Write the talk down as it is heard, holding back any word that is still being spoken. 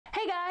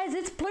guys,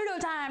 it's Pluto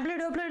time!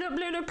 Pluto, Pluto,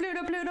 Pluto,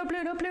 Pluto, Pluto,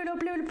 Pluto, Pluto,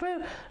 Pluto,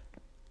 Pluto.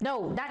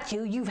 No, not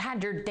you. You've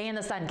had your day in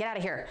the sun. Get out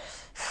of here.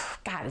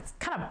 God, it's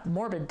kind of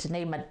morbid to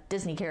name a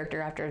Disney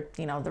character after,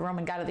 you know, the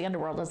Roman god of the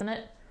underworld, isn't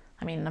it?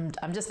 I mean,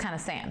 I'm just kind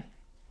of saying.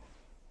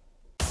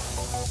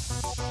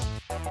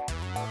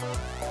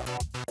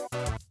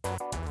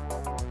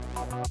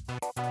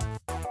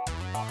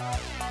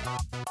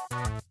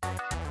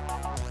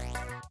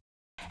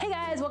 Hey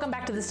guys, welcome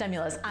back to the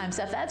Stimulus. I'm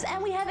Steph,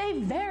 and we have a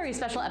very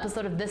special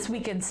episode of This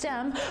Week in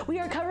STEM. We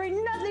are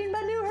covering nothing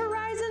but New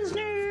Horizons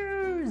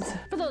news!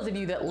 For those of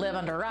you that live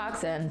under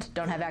rocks and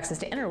don't have access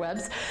to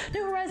interwebs,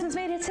 New Horizons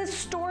made its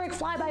historic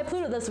flyby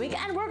Pluto this week,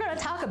 and we're going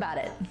to talk about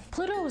it.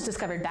 Pluto was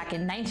discovered back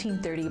in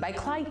 1930 by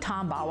Clyde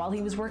Tombaugh while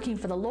he was working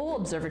for the Lowell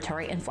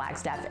Observatory in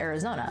Flagstaff,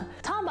 Arizona.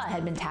 Tombaugh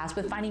had been tasked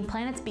with finding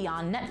planets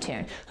beyond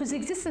Neptune, whose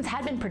existence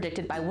had been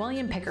predicted by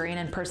William Pickering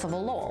and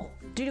Percival Lowell.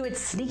 Due to its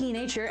sneaky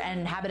nature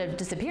and habit of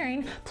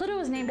disappearing, Pluto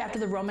was named after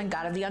the Roman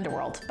god of the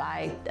underworld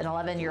by an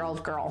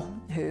 11-year-old girl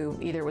who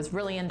either was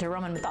really into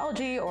Roman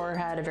mythology or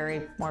had a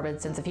very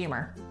morbid sense of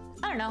humor.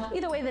 I don't know,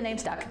 either way the name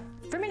stuck.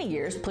 For many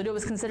years, Pluto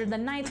was considered the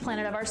 9th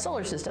planet of our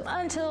solar system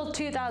until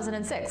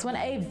 2006, when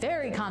a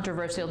very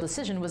controversial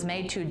decision was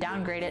made to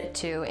downgrade it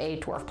to a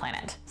dwarf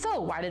planet. So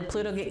why did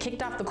Pluto get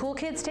kicked off the cool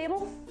kids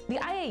table? The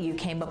IAU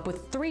came up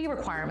with 3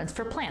 requirements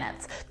for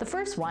planets. The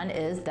first one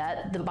is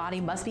that the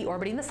body must be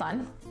orbiting the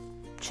sun.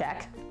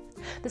 Check.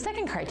 The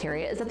second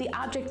criteria is that the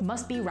object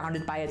must be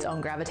rounded by its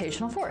own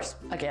gravitational force.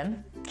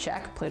 Again,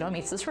 check, Pluto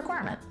meets this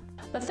requirement.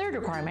 The third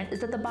requirement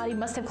is that the body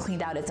must have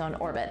cleaned out its own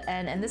orbit,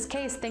 and in this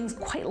case, things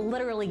quite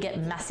literally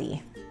get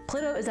messy.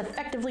 Pluto is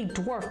effectively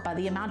dwarfed by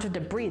the amount of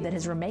debris that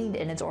has remained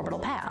in its orbital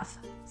path.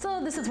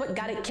 So this is what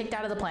got it kicked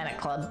out of the Planet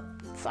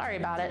Club. Sorry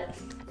about it.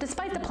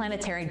 Despite the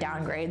planetary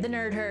downgrade, the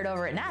nerd herd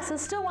over at NASA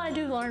still wanted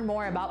to learn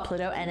more about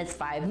Pluto and its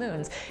 5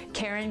 moons: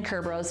 Charon,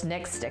 Kerberos,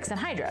 Nix, Styx, and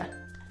Hydra.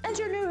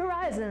 Enter New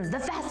Horizons, the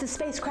fastest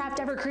spacecraft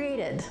ever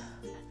created.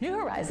 New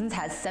Horizons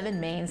has 7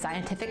 main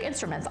scientific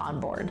instruments on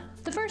board.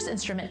 The first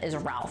instrument is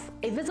Ralph,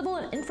 a visible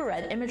and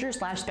infrared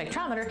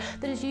imager/spectrometer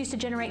that is used to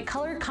generate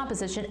color,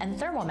 composition, and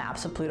thermal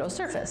maps of Pluto's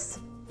surface.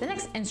 The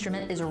next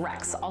instrument is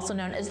REX, also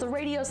known as the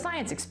Radio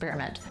Science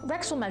Experiment.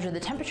 REX will measure the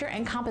temperature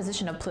and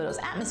composition of Pluto's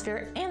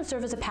atmosphere and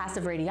serve as a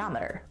passive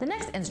radiometer. The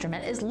next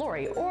instrument is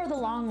LORRI, or the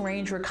Long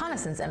Range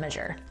Reconnaissance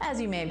Imager. As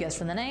you may have guessed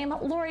from the name,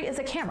 LORRI is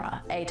a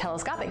camera, a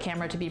telescopic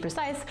camera to be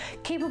precise,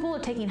 capable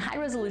of taking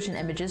high-resolution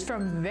images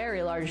from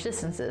very large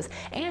distances,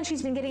 and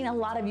she's been getting a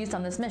lot of use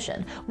on this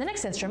mission. The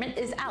next instrument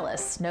is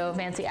ALICE. No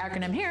fancy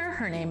acronym here,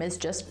 her name is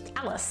just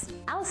ALICE.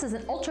 ALICE is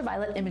an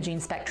ultraviolet imaging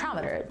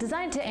spectrometer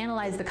designed to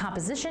analyze the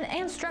composition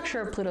and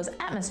structure of Pluto's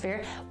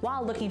atmosphere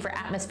while looking for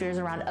atmospheres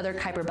around other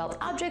Kuiper Belt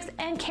objects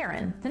and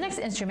Charon. The next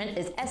instrument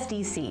is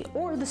SDC,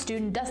 or the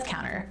Student Dust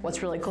Counter.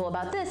 What's really cool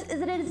about this is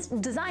that it is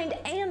designed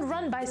and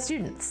run by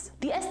students.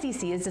 The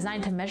SDC is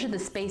designed to measure the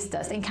space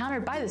dust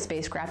encountered by the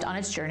spacecraft on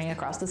its journey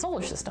across the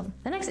solar system.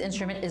 The next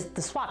instrument is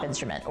the SWAP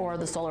instrument, or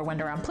the Solar Wind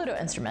Around Pluto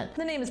instrument.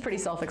 The name is pretty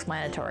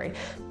self-explanatory.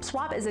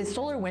 SWAP is a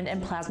solar wind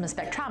and plasma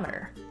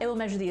spectrometer. It will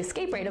measure the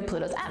escape rate of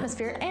Pluto's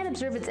atmosphere and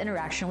observe its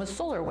interaction with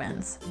solar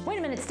winds. Wait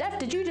a minute, Steph,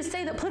 did you just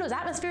say that Pluto's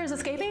atmosphere is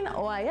escaping?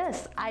 Why,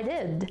 yes, I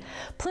did.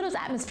 Pluto's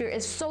atmosphere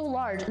is so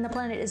large and the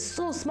planet is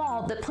so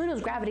small that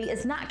Pluto's gravity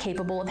is not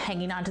capable of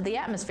hanging onto the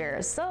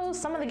atmosphere, so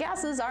some of the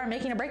gases are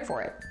making a break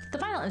for it. The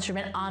final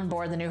instrument on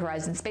board the New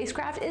Horizons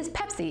spacecraft is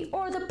PEPSI,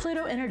 or the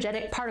Pluto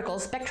Energetic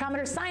Particles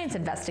Spectrometer Science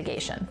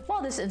Investigation.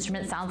 While this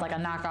instrument sounds like a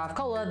knockoff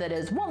cola that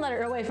is 1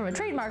 letter away from a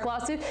trademark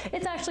lawsuit,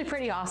 it's actually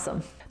pretty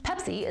awesome.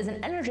 PEPSI is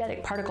an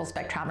energetic particle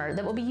spectrometer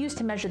that will be used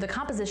to measure the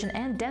composition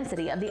and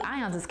density of the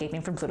ions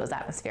escaping from Pluto's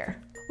atmosphere.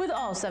 With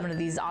all 7 of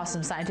these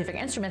awesome scientific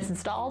instruments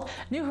installed,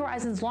 New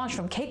Horizons launched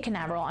from Cape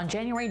Canaveral on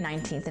January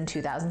 19th in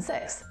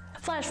 2006.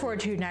 Flash forward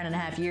to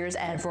 9.5 years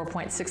and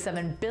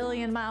 4.67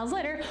 billion miles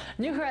later,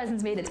 New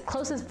Horizons made its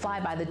closest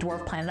flyby the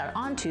dwarf planet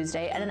on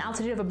Tuesday at an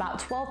altitude of about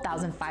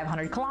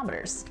 12,500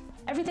 kilometers.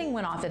 Everything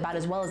went off about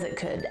as well as it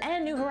could,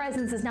 and New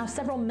Horizons is now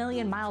several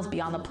million miles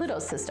beyond the Pluto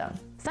system.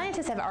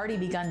 Scientists have already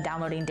begun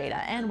downloading data,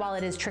 and while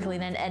it is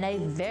trickling in at a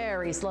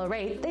very slow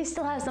rate, they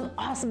still have some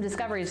awesome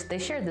discoveries they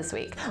shared this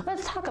week.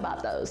 Let's talk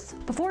about those.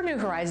 Before New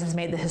Horizons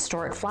made the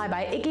historic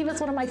flyby, it gave us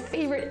one of my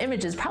favorite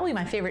images, probably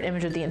my favorite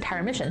image of the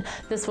entire mission,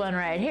 this one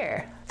right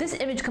here. This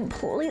image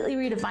completely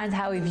redefines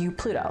how we view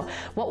Pluto.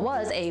 What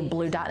was a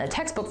blue dot in a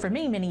textbook for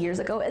many years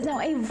ago is now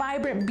a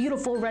vibrant,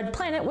 beautiful red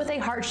planet with a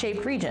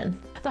heart-shaped region.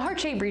 The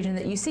heart-shaped region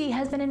that you see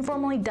has been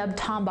informally dubbed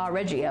Tombaugh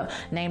Regio,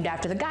 named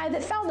after the guy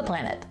that found the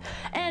planet.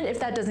 And if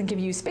that doesn't give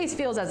you space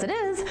feels as it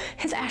is,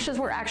 his ashes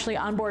were actually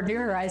on board New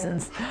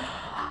Horizons.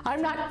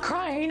 I'm not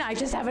crying, I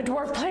just have a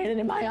dwarf planet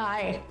in my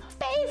eye.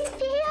 Space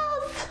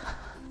feels!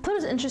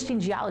 Pluto's interesting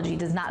geology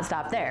does not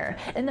stop there.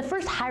 In the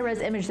first high-res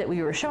image that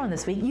we were shown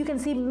this week, you can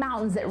see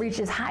mountains that reach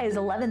as high as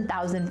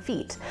 11,000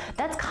 feet.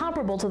 That's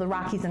comparable to the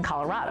Rockies in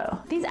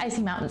Colorado. These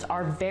icy mountains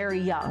are very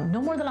young,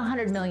 no more than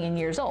 100 million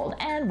years old,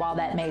 and while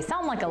that may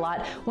sound like a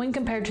lot, when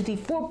compared to the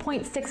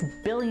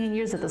 4.6 billion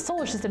years that the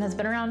solar system has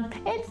been around,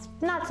 it's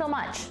not so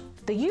much.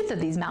 The The youth of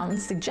these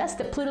mountains suggests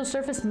that Pluto's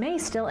surface may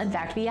still in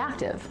fact be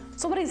active.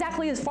 So what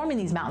exactly is forming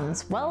these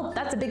mountains? Well,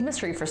 that's a big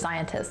mystery for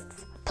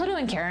scientists. Pluto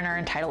and Charon are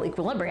in tidal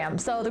equilibrium,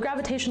 so the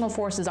gravitational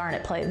forces aren't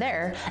at play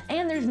there,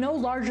 and there's no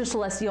larger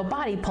celestial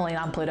body pulling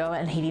on Pluto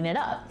and heating it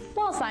up.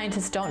 While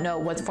scientists don't know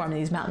what's forming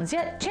these mountains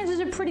yet,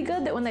 chances are pretty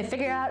good that when they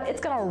figure it out, it's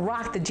gonna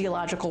rock the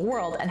geological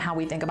world and how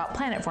we think about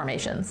planet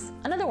formations.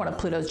 Another one of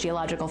Pluto's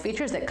geological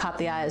features that caught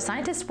the eye of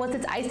scientists was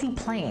its icy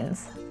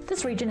plains.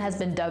 This region has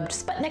been dubbed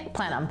Sputnik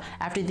Planum,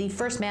 after the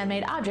first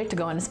man-made object to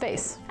go into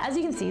space. As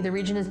you can see, the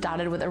region is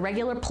dotted with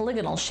irregular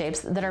polygonal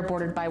shapes that are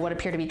bordered by what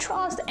appear to be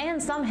troughs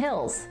and some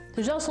hills.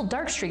 There's also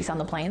dark streaks on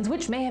the plains,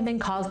 which may have been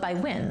caused by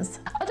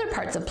winds. Other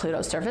parts of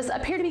Pluto's surface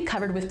appear to be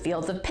covered with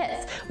fields of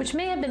pits, which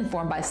may have been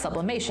formed by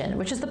sublimation,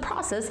 which is the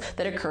process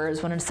that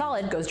occurs when a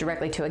solid goes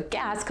directly to a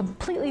gas,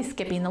 completely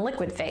skipping the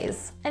liquid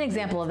phase. An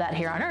example of that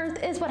here on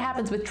Earth is what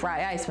happens with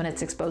dry ice when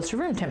it's exposed to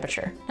room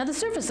temperature. Now, the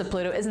surface of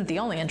Pluto isn't the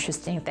only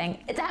interesting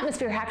thing. Its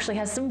atmosphere actually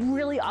has some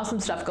really awesome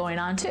stuff going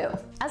on too.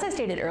 As I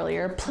stated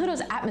earlier,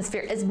 Pluto's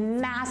atmosphere is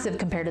massive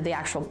compared to the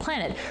actual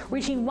planet,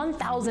 reaching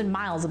 1,000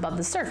 miles above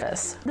the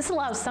surface. This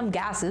allows some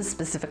gases,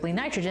 specifically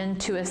nitrogen,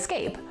 to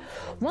escape.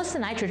 Once the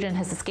nitrogen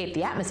has escaped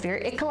the atmosphere,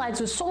 it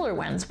collides with solar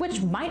winds,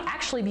 which might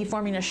actually be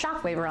forming a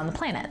shockwave around the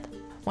planet.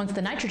 Once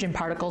the nitrogen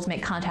particles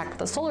make contact with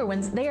the solar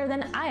winds, they are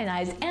then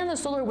ionized, and the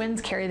solar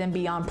winds carry them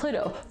beyond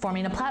Pluto,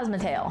 forming a plasma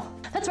tail.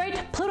 That's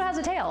right, Pluto has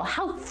a tail.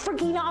 How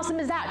freaking awesome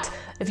is that?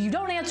 If you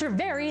don't answer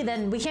very,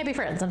 then we can't be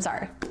friends, I'm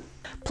sorry.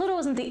 Pluto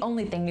isn't the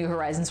only thing New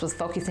Horizons was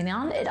focusing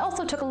on. It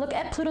also took a look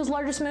at Pluto's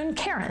largest moon,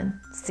 Charon,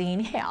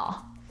 seen here.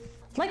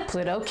 Like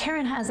Pluto,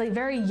 Charon has a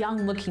very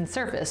young-looking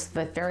surface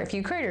with very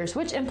few craters,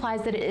 which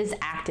implies that it is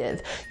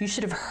active. You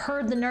should have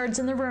heard the nerds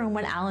in the room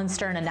when Alan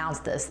Stern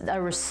announced this.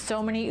 There were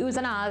so many oohs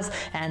and ahs,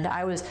 and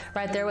I was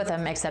right there with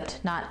him,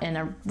 except not in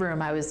a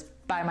room. I was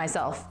by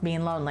myself,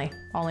 being lonely.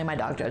 Only my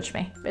dog judged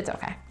me. It's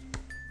okay.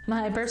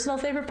 My personal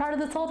favorite part of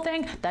this whole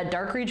thing, that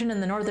dark region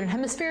in the northern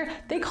hemisphere,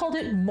 they called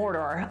it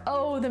Mordor.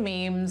 Oh, the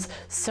memes.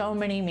 So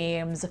many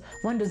memes.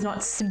 One does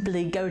not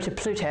simply go to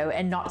Pluto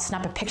and not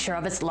snap a picture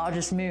of its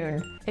largest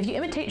moon. If you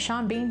imitate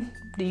Sean Bean,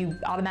 do you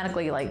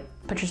automatically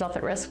put yourself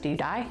at risk? Do you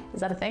die? Is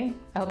that a thing?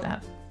 I hope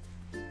not.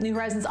 New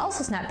Horizons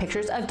also snapped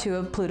pictures of two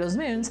of Pluto's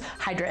moons,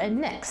 Hydra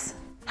and Nix.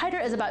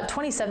 Hydra is about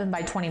 27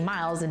 by 20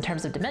 miles in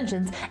terms of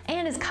dimensions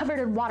and is covered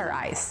in water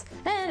ice.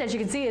 And as you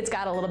can see, it's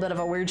got a little bit of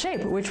a weird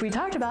shape, which we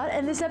talked about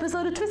in this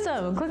episode of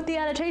TWISTEM. Click the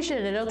annotation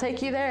and it'll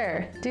take you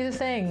there. Do the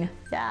thing.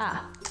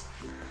 Yeah.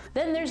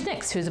 Then there's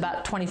Nix, who's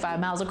about 25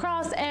 miles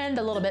across and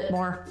a little bit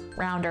more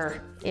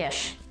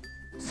rounder-ish.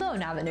 So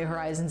now that New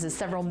Horizons is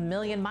several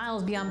million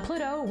miles beyond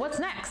Pluto, what's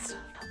next?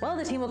 Well,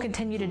 the team will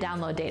continue to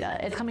download data.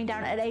 It's coming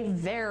down at a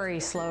very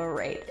slow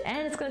rate,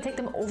 and it's going to take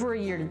them over a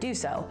year to do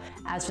so.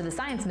 As for the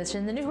science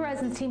mission, the New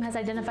Horizons team has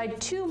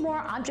identified 2 more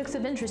objects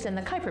of interest in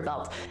the Kuiper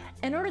Belt.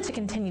 In order to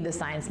continue the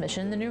science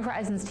mission, the New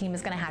Horizons team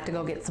is going to have to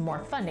go get some more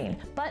funding,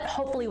 but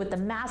hopefully with the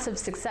massive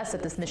success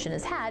that this mission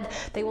has had,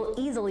 they will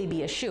easily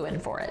be a shoo-in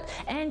for it,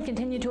 and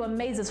continue to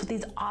amaze us with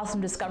these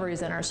awesome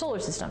discoveries in our solar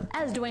system.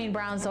 As Dwayne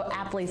Brown so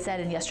aptly said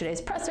in yesterday's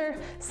presser,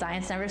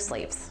 science never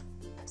sleeps.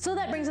 So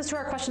that brings us to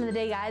our question of the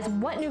day, guys.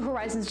 What New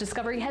Horizons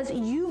discovery has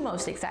you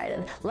most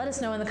excited? Let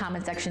us know in the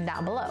comment section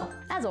down below.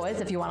 As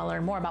always, if you want to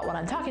learn more about what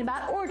I'm talking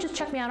about, or just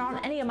check me out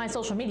on any of my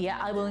social media,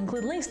 I will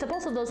include links to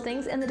both of those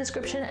things in the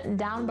description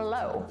down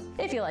below.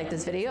 If you like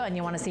this video and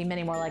you want to see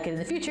many more like it in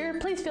the future,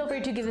 please feel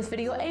free to give this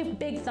video a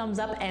big thumbs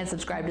up and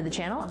subscribe to the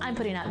channel. I'm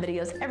putting out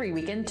videos every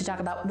weekend to talk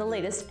about the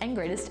latest and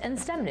greatest in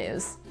STEM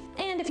news.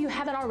 And if you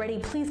haven't already,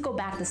 please go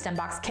back to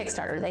STEMBOX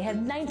Kickstarter. They have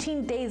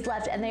 19 days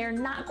left and they are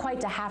not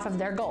quite to half of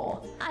their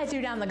goal. I threw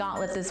down the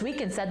gauntlet this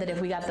week and said that if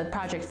we got the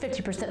project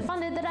 50%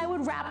 funded, that I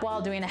would rap while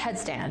doing a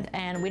headstand,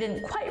 and we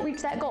didn't quite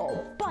reach that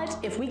goal. But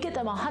if we get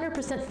them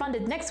 100%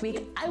 funded next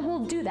week, I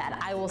will do that.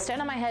 I will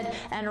stand on my head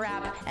and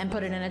rap and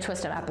put it in a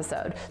TWISTEM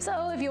episode.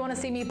 So if you want to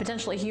see me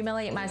potentially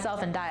humiliate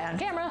myself and die on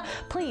camera,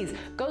 please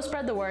go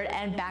spread the word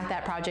and back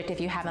that project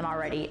if you haven't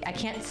already. I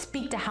can't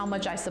speak to how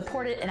much I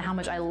support it and how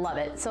much I love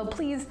it, so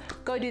please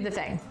go do the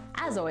thing.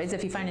 As always,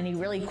 if you find any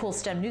really cool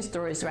STEM news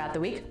stories throughout the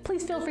week,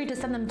 please feel free to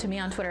send them to me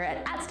on Twitter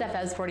at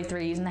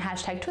StephEvs43 using the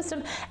hashtag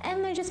TWISTEM,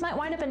 and they just might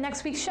wind up in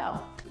next week's show.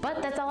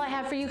 But that's all I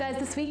have for you guys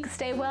this week.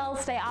 Stay well,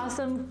 stay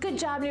awesome. Good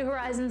job, New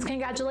Horizons.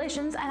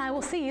 Congratulations, and I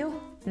will see you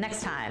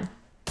next time.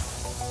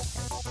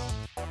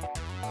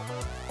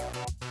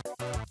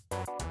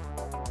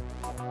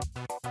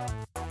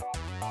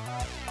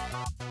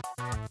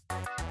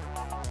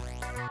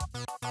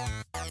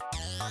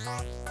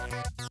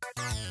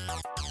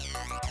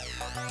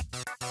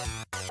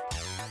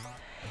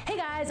 Hey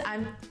guys,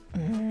 I'm...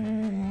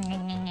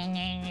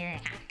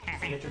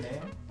 Forget your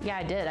name? Yeah,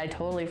 I did. I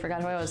totally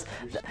forgot who I was.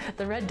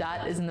 The red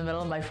dot is in the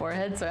middle of my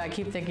forehead, so I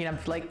keep thinking I'm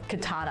like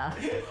Katana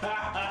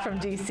from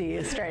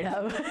DC, straight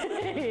up.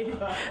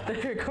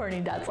 The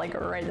recording dot's like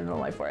right in the middle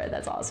of my forehead.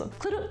 That's awesome.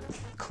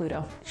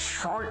 Pluto.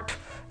 Short.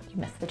 You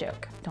missed the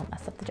joke. Don't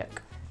mess up the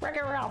joke.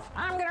 Wreck-It Ralph.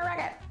 I'm gonna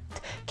wreck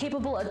it.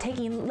 Capable of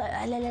taking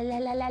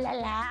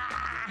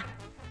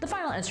The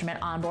final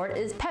instrument on board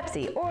is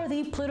Pepsi, or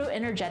the Pluto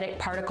Energetic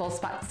Particle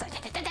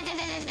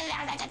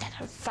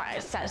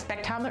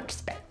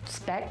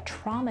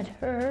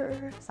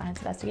Spectrometer Science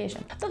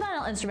Investigation. The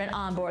final instrument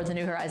on board the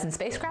New Horizons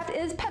spacecraft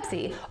is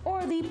Pepsi,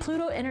 or the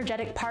Pluto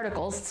Energetic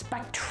Particles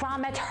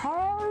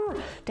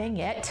Spectrometer. Dang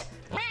it.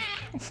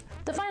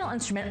 The final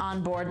instrument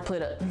on board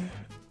Pluto,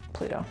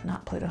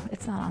 not Pluto.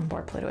 It's not on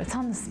board Pluto. It's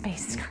on the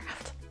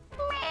spacecraft.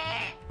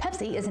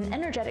 Pepsi is an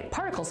energetic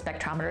particle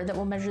spectrometer that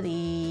will measure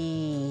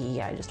the...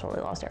 I just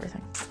totally lost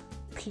everything.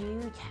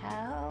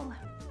 Pluto.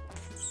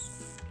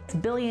 It's a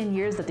billion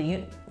years that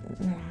the...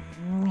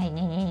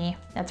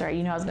 That's right,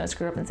 you know I was going to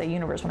screw up and say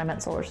universe when I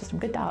meant solar system.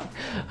 Good dog.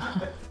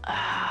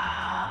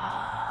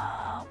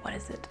 What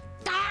is it?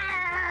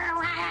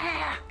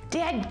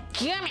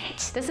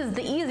 Dadgummit! This is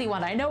the easy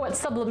one. I know what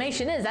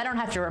sublimation is. I don't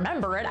have to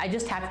remember it. I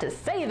just have to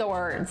say the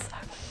words.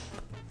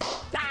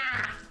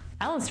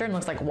 Alan Stern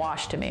looks like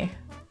Wash to me.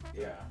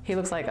 Yeah. He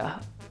looks like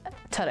a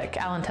Tudyk,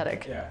 Alan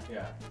Tudyk. Yeah,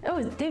 yeah.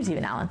 Oh, Dave's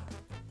even Alan.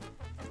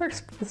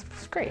 Works,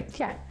 it's great,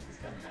 yeah.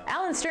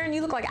 Alan Stern, you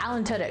look like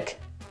Alan Tudyk.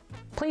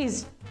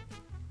 Please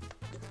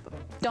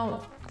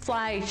don't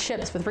fly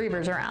ships with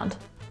Reavers around.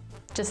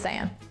 Just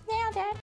saying. Yeah, Dad.